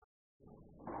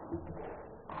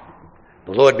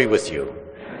The Lord be with you.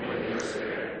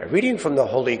 A reading from the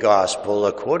Holy Gospel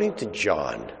according to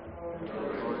John.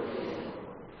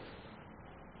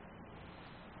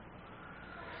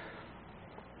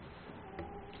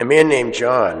 A man named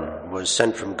John was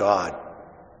sent from God.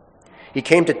 He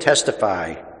came to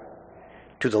testify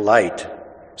to the light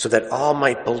so that all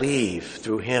might believe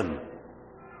through him.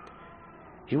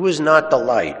 He was not the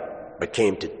light, but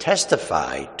came to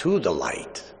testify to the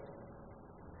light.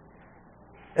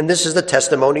 And this is the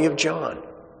testimony of John.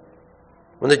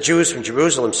 When the Jews from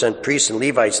Jerusalem sent priests and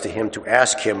Levites to him to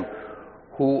ask him,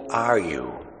 "Who are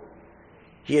you?"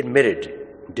 he admitted,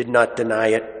 did not deny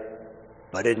it,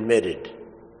 but admitted,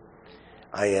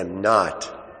 "I am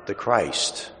not the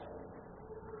Christ."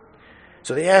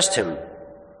 So they asked him,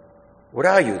 "What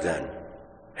are you then?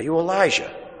 Are you Elijah?"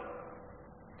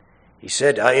 He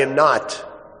said, "I am not."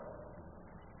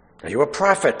 "Are you a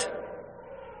prophet?"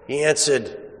 He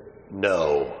answered,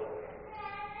 "No."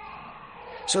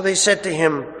 So they said to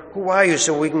him, "Who are you,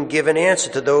 so we can give an answer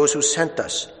to those who sent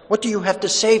us? What do you have to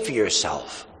say for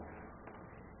yourself?"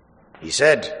 He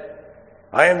said,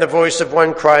 "I am the voice of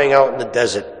one crying out in the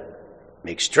desert,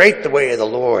 'Make straight the way of the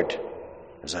Lord,'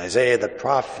 as Isaiah the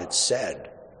prophet said."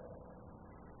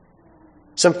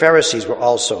 Some Pharisees were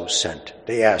also sent.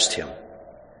 They asked him,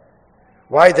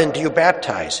 "Why then do you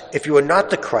baptize, if you are not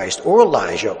the Christ, or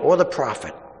Elijah, or the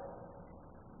prophet?"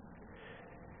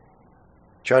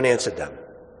 John answered them,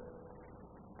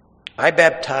 "I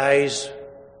baptize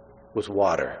with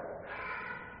water,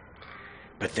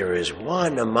 but there is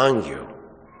one among you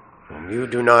whom you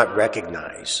do not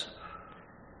recognize,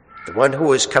 the one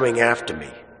who is coming after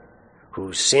me,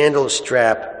 whose sandal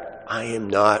strap I am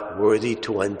not worthy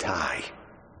to untie."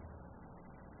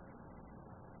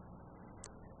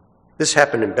 This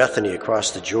happened in Bethany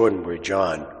across the Jordan where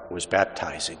John was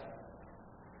baptizing.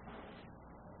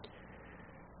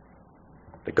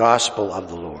 The Gospel of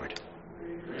the Lord.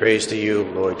 Praise to you,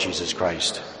 Lord Jesus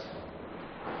Christ.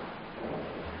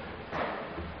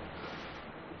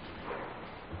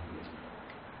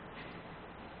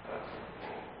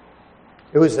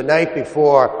 It was the night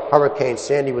before Hurricane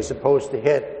Sandy was supposed to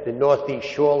hit the northeast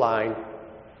shoreline.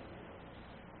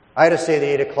 I had to say the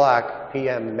 8 o'clock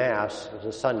p.m. Mass. It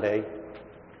was a Sunday.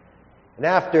 And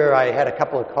after I had a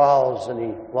couple of calls in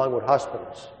the Longwood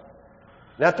hospitals,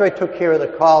 and after I took care of the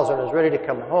calls and I was ready to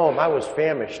come home, I was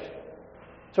famished.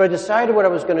 So I decided what I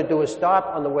was going to do is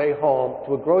stop on the way home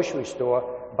to a grocery store,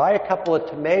 buy a couple of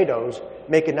tomatoes,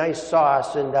 make a nice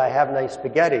sauce, and have nice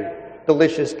spaghetti.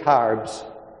 Delicious carbs.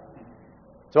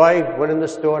 So I went in the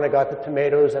store and I got the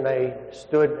tomatoes and I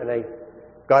stood and I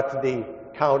got to the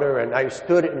counter and I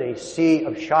stood in a sea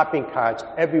of shopping carts.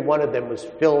 Every one of them was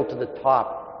filled to the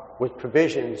top with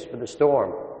provisions for the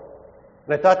storm.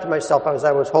 And I thought to myself, as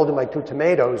I was holding my 2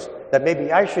 tomatoes, that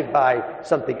maybe I should buy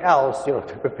something else, to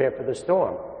prepare for the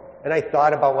storm. And I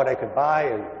thought about what I could buy,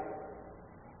 and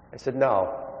I said, "No,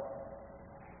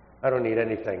 I don't need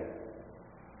anything.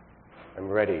 I'm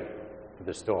ready for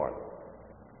the storm."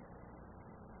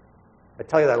 I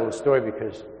tell you that little story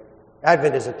because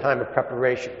Advent is a time of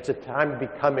preparation. It's a time of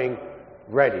becoming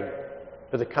ready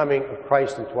for the coming of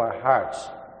Christ into our hearts.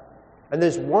 And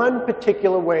there's one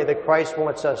particular way that Christ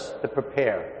wants us to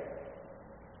prepare.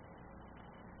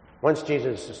 Once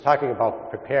Jesus was talking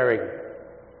about preparing,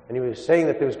 and he was saying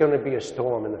that there was going to be a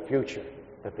storm in the future,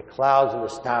 that the clouds and the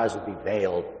stars would be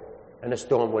veiled, and a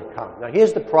storm would come. Now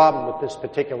here's the problem with this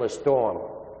particular storm.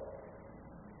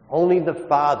 Only the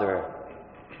Father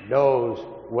knows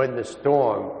when the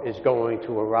storm is going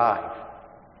to arrive.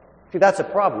 See, that's a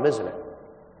problem, isn't it?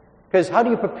 Because how do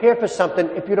you prepare for something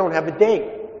if you don't have a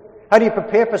date? How do you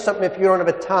prepare for something if you don't have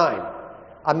a time,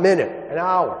 a minute, an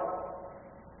hour?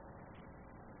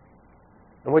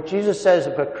 And what Jesus says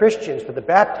for Christians, for the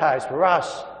baptized, for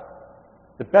us,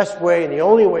 the best way and the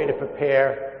only way to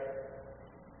prepare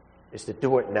is to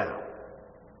do it now.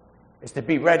 Is to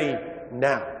be ready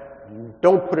now.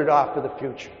 Don't put it off for the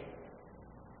future.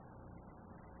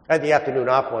 I had the afternoon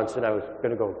off once, and I was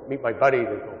going to go meet my buddy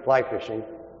to go fly fishing.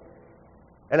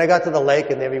 And I got to the lake,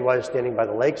 and there he was standing by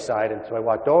the lakeside. And so I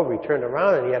walked over, he turned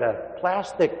around, and he had a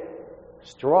plastic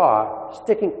straw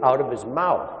sticking out of his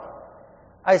mouth.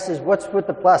 I says, "What's with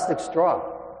the plastic straw?"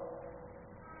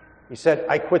 He said,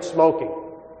 "I quit smoking."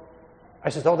 I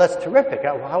said, "Oh, that's terrific.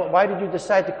 Why did you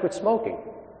decide to quit smoking?"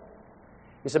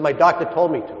 He said, "My doctor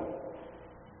told me to."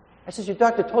 I said, "Your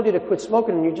doctor told you to quit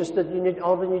smoking, and you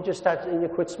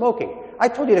quit smoking. I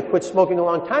told you to quit smoking a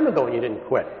long time ago, and you didn't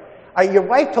quit. Your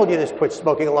wife told you to quit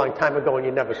smoking a long time ago, and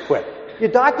you never quit. Your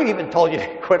doctor even told you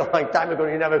to quit a long time ago,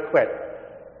 and you never quit.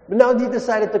 But now you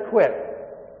decided to quit."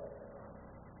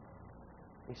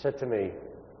 He said to me,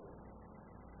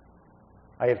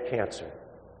 I have cancer.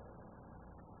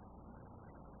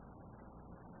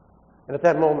 And at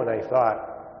that moment I thought,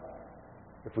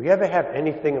 if we ever have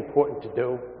anything important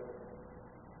to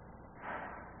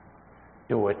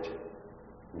do it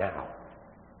now.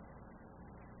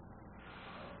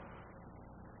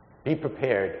 Be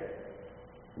prepared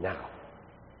now.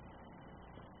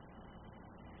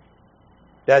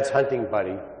 Dad's hunting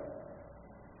buddy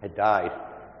had died.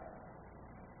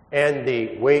 And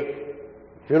the Wake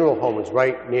funeral home was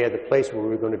right near the place where we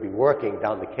were going to be working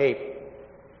down the Cape.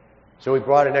 So we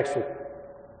brought an extra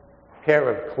pair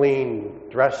of clean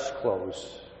dress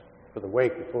clothes for the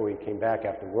wake before we came back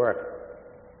after work.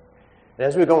 And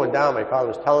as we were going down, my father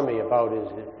was telling me about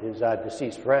his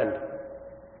deceased friend.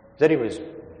 He said he was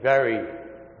very,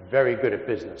 very good at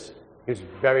business. He was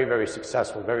very, very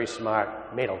successful, very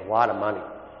smart, made a lot of money.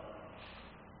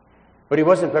 But he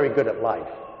wasn't very good at life.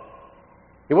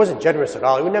 He wasn't generous at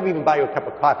all. He would never even buy you a cup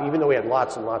of coffee, even though he had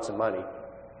lots and lots of money.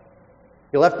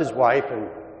 He left his wife and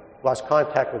lost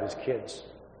contact with his kids.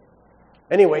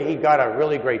 Anyway, he got a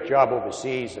really great job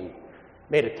overseas and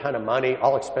made a ton of money,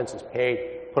 all expenses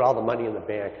paid, put all the money in the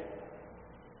bank.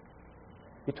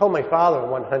 He told my father on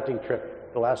one hunting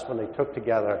trip, the last one they took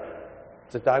together,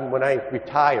 that when I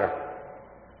retire,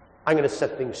 I'm going to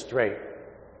set things straight.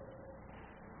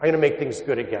 I'm going to make things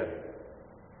good again.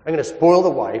 I'm going to spoil the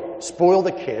wife, spoil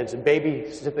the kids, and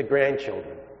babysit the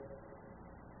grandchildren.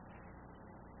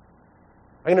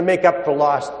 I'm going to make up for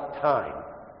lost time.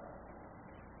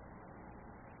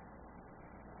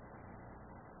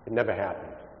 It never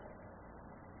happened.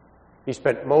 He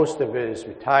spent most of his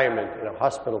retirement in a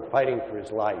hospital fighting for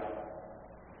his life.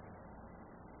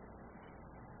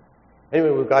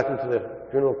 Anyway, we got into the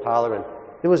funeral parlor, and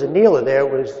there was a kneeler there.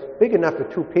 It was big enough for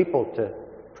two people to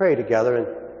pray together, and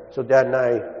so Dad and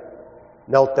I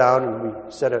knelt down and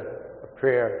we said a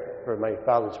prayer for my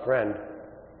father's friend.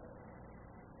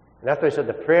 And after I said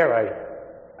the prayer,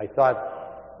 I thought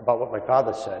about what my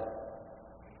father said.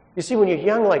 You see, when you're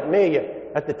young like me,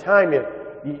 at the time,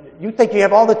 you think you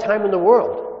have all the time in the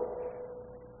world.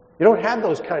 You don't have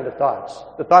those kind of thoughts,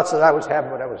 the thoughts that I was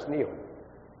having when I was kneeling.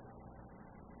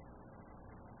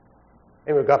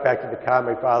 And we got back to the car.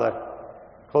 My father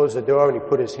closed the door and he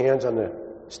put his hands on the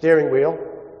steering wheel.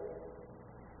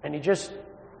 And he just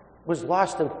was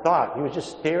lost in thought. He was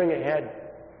just staring ahead.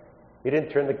 He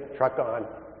didn't turn the truck on.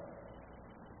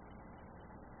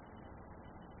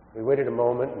 We waited a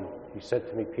moment and he said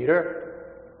to me, "Peter,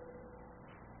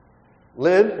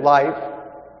 live life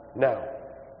now.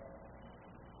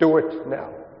 Do it now.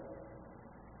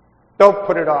 Don't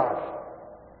put it off.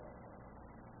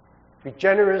 Be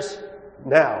generous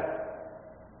now.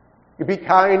 You be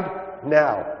kind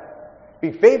now.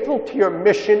 Be faithful to your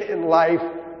mission in life.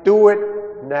 Do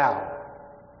it now.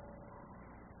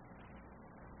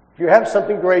 If you have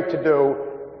something great to do,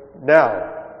 now."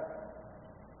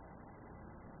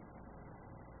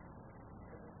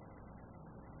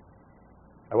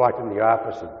 I walked in the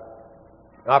office, and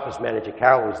office manager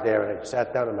Carol was there, and I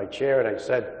sat down in my chair and I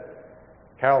said,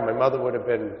 "Carol, my mother would have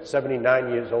been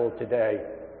 79 years old today."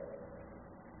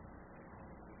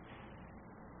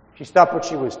 She stopped what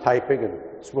she was typing and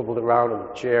swiveled around in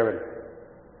the chair, and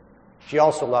she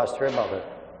also lost her mother.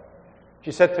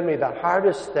 She said to me, "The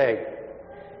hardest thing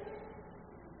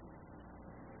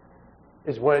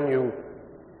is when you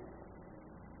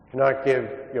cannot give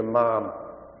your mom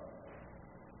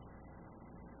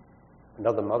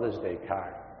another Mother's Day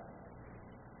card."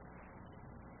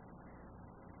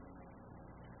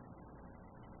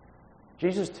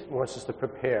 Jesus wants us to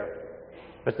prepare,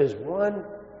 but there's one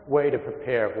way to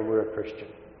prepare when we're a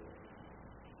Christian,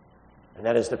 and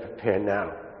that is to prepare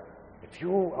now. If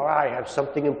you or I have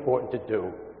something important to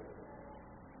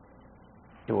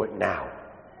do it now.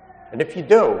 And if you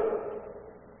do,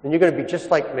 then you're going to be just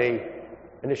like me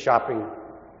in a shopping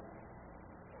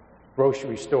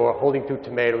grocery store, holding two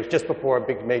tomatoes just before a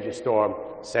big major storm,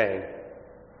 saying,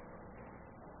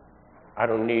 "I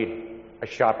don't need a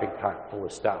shopping cart full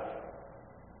of stuff.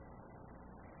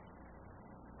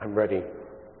 I'm ready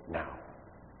now."